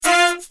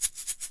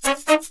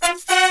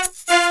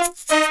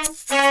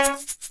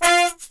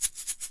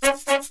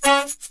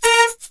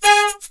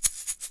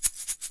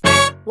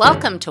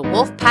Welcome to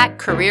Wolfpack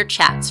Career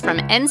Chats from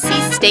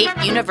NC State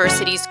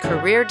University's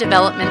Career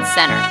Development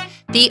Center,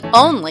 the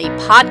only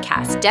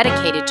podcast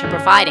dedicated to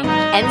providing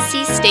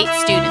NC State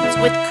students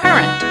with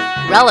current,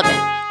 relevant,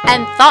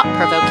 and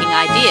thought-provoking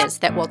ideas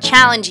that will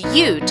challenge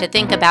you to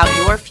think about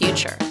your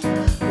future.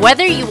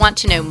 Whether you want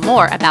to know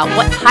more about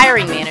what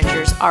hiring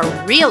managers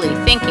are really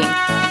thinking,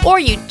 or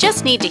you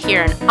just need to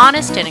hear an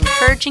honest and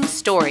encouraging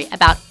story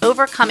about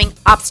overcoming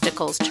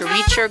obstacles to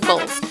reach your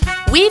goals,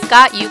 we've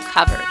got you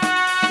covered.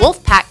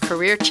 Wolfpack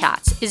Career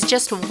Chats is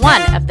just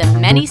one of the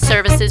many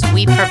services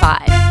we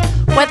provide.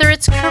 Whether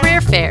it's career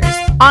fairs,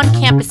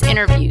 on-campus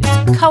interviews,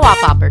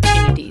 co-op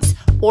opportunities,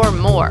 or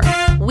more,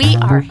 we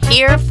are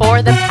here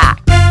for the pack.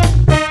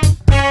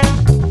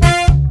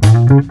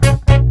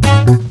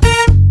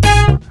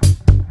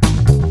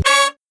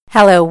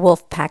 Hello,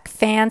 Wolfpack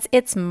fans.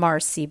 It's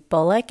Marcy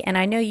Bullock, and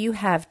I know you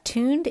have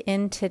tuned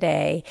in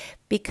today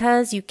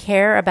because you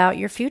care about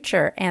your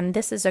future, and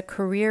this is a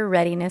career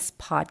readiness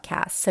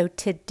podcast. So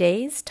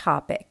today's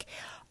topic,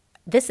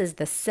 this is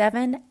the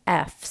 7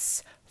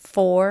 F's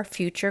for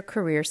future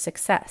career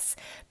success.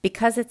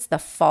 Because it's the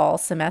fall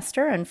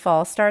semester and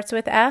fall starts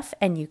with F,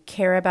 and you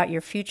care about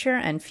your future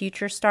and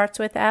future starts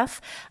with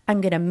F, I'm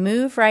going to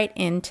move right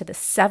into the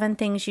 7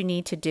 things you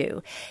need to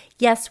do.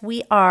 Yes,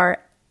 we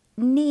are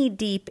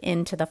knee-deep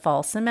into the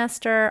fall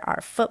semester. Our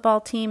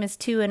football team is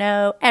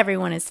 2-0.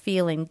 Everyone is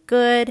feeling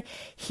good.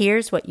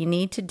 Here's what you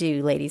need to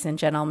do, ladies and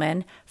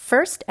gentlemen.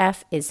 First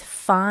F is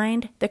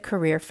find the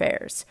career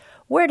fairs.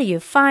 Where do you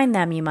find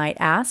them, you might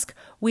ask?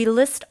 We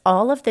list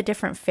all of the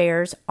different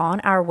fairs on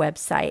our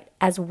website,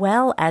 as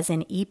well as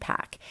in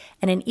ePAC.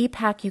 And in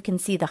ePAC, you can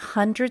see the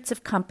hundreds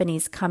of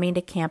companies coming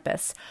to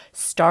campus,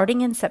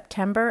 starting in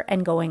September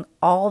and going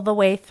all the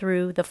way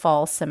through the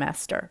fall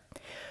semester.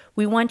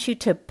 We want you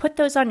to put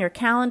those on your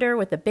calendar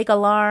with a big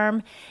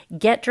alarm,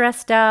 get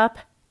dressed up,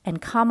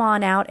 and come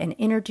on out and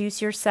introduce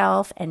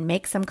yourself and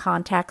make some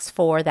contacts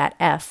for that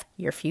F,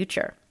 your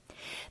future.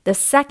 The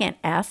second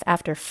F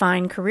after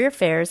find career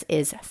fairs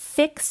is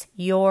fix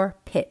your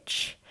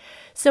pitch.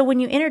 So when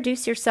you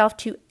introduce yourself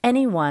to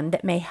anyone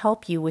that may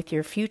help you with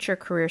your future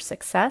career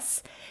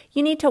success,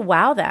 you need to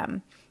wow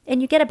them. And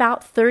you get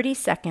about 30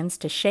 seconds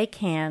to shake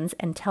hands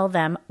and tell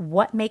them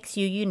what makes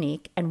you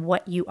unique and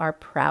what you are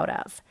proud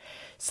of.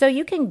 So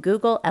you can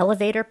Google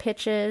elevator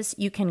pitches,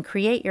 you can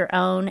create your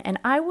own, and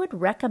I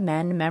would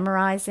recommend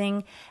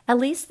memorizing at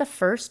least the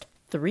first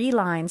 3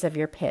 lines of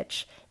your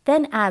pitch,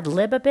 then ad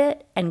lib a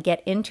bit and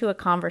get into a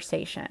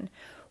conversation.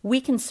 We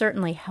can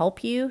certainly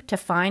help you to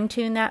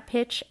fine-tune that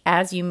pitch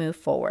as you move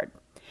forward.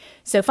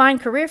 So find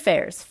career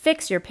fairs,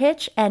 fix your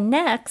pitch, and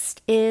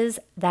next is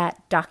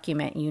that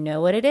document. You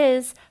know what it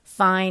is.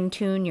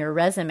 Fine-tune your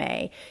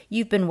resume.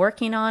 You've been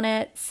working on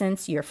it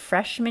since your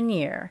freshman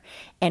year,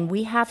 and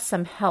we have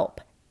some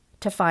help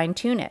to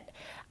fine-tune it.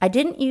 I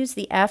didn't use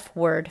the F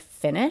word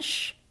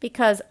finish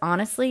because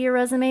honestly, your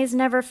resume is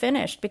never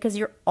finished because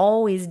you're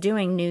always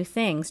doing new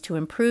things to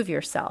improve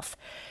yourself.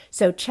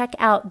 So check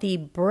out the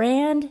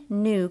brand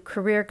new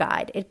career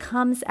guide. It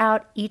comes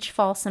out each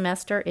fall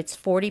semester. It's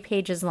 40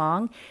 pages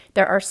long.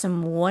 There are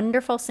some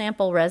wonderful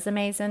sample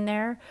resumes in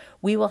there.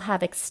 We will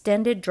have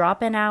extended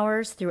drop-in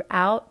hours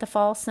throughout the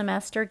fall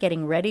semester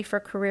getting ready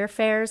for career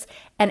fairs.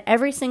 And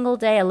every single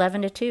day,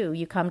 11 to 2,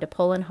 you come to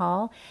Pullen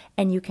Hall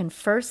and you can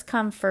first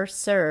come,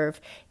 first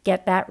serve,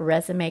 get that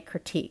resume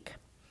critique.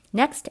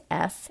 Next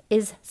F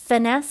is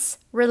finesse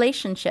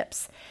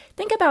relationships.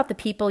 Think about the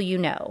people you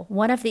know.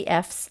 One of the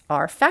F's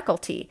are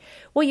faculty.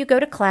 Well, you go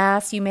to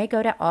class, you may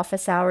go to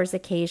office hours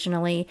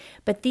occasionally,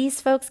 but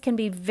these folks can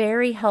be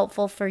very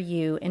helpful for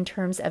you in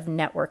terms of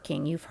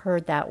networking. You've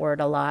heard that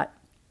word a lot.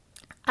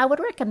 I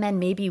would recommend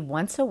maybe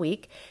once a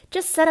week,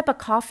 just set up a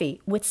coffee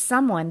with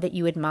someone that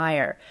you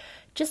admire.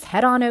 Just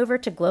head on over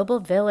to Global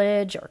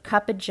Village or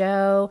Cup of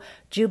Joe,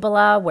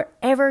 Jubila,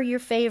 wherever your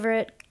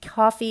favorite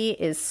coffee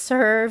is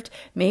served.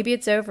 Maybe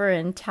it's over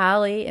in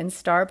Tally in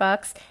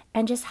Starbucks,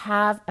 and just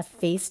have a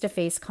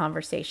face-to-face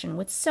conversation.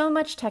 With so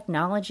much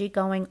technology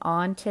going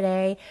on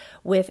today,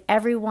 with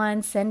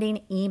everyone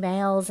sending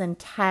emails and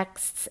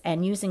texts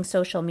and using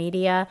social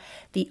media,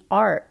 the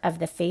art of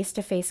the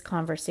face-to-face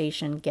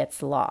conversation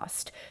gets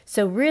lost.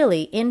 So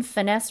really, in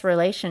finesse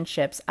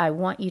relationships, I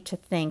want you to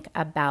think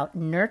about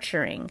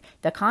nurturing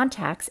the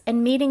contacts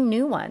and meeting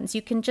new ones.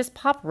 You can just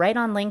pop right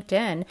on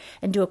LinkedIn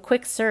and do a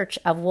quick search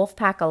of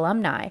Wolfpack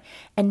alumni.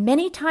 And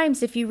many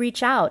times if you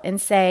reach out and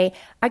say,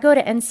 I go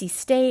to NC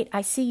State,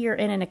 I see you're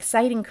in an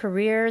exciting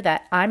career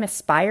that I'm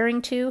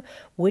aspiring to.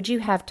 Would you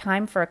have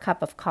time for a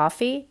cup of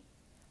coffee?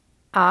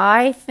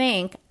 I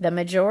think the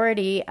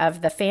majority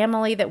of the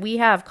family that we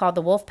have called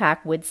the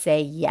Wolfpack would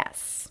say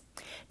yes.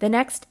 The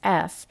next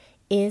F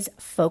is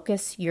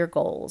focus your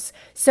goals.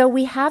 So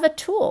we have a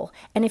tool,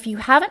 and if you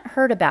haven't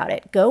heard about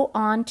it, go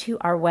on to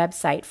our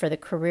website for the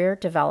Career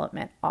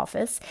Development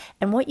Office,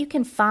 and what you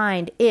can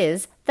find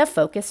is the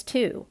Focus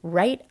 2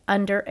 right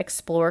under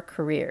Explore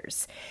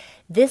Careers.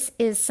 This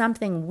is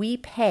something we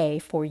pay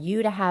for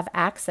you to have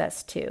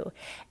access to.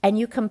 And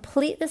you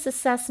complete this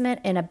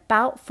assessment in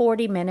about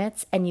 40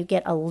 minutes and you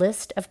get a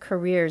list of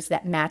careers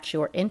that match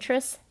your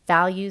interests,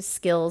 values,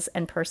 skills,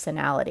 and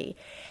personality.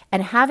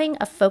 And having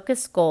a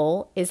focused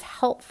goal is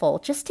helpful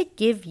just to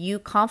give you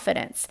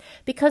confidence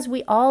because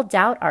we all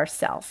doubt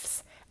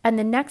ourselves. And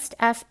the next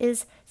F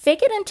is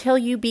fake it until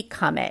you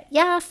become it.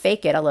 Yeah,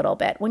 fake it a little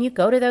bit. When you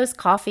go to those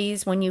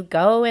coffees, when you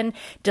go and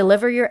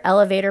deliver your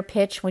elevator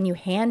pitch, when you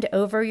hand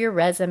over your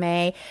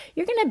resume,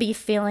 you're going to be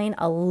feeling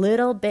a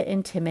little bit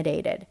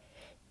intimidated.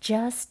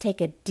 Just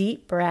take a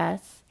deep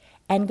breath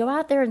and go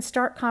out there and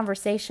start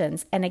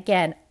conversations. And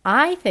again,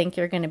 I think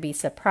you're going to be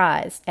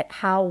surprised at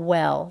how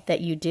well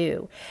that you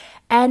do.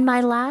 And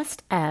my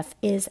last F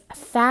is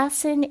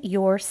fasten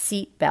your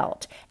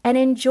seatbelt and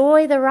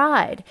enjoy the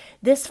ride.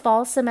 This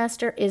fall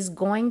semester is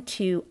going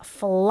to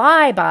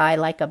fly by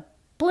like a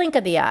blink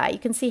of the eye. You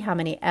can see how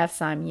many F's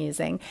I'm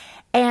using.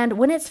 And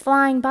when it's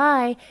flying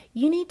by,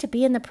 you need to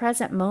be in the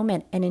present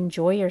moment and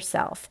enjoy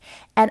yourself.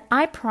 And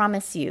I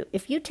promise you,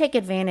 if you take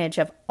advantage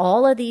of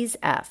all of these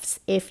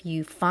F's, if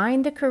you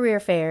find the career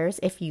fairs,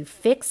 if you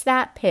fix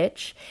that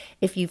pitch,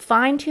 if you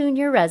fine-tune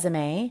your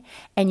resume,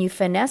 and you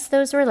finesse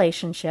those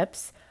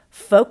relationships,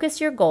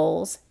 focus your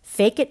goals,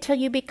 fake it till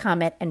you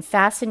become it, and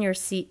fasten your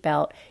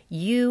seatbelt,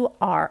 you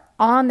are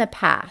on the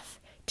path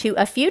to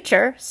a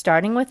future,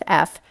 starting with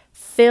F,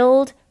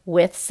 filled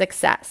with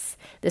success.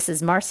 This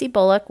is Marcy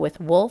Bullock with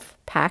Wolf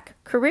Pack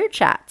Career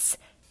Chats.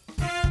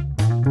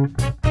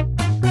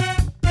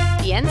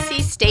 The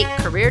NC State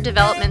Career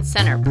Development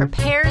Center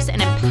prepares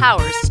and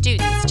empowers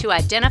students to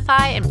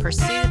identify and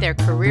pursue their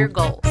career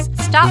goals.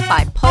 Stop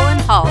by Pullen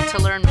Hall to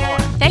learn more.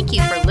 Thank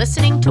you for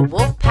listening to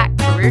Wolf Pack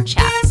Career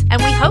Chats,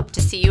 and we hope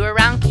to see you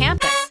around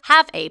campus.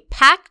 Have a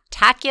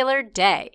pack-tacular day.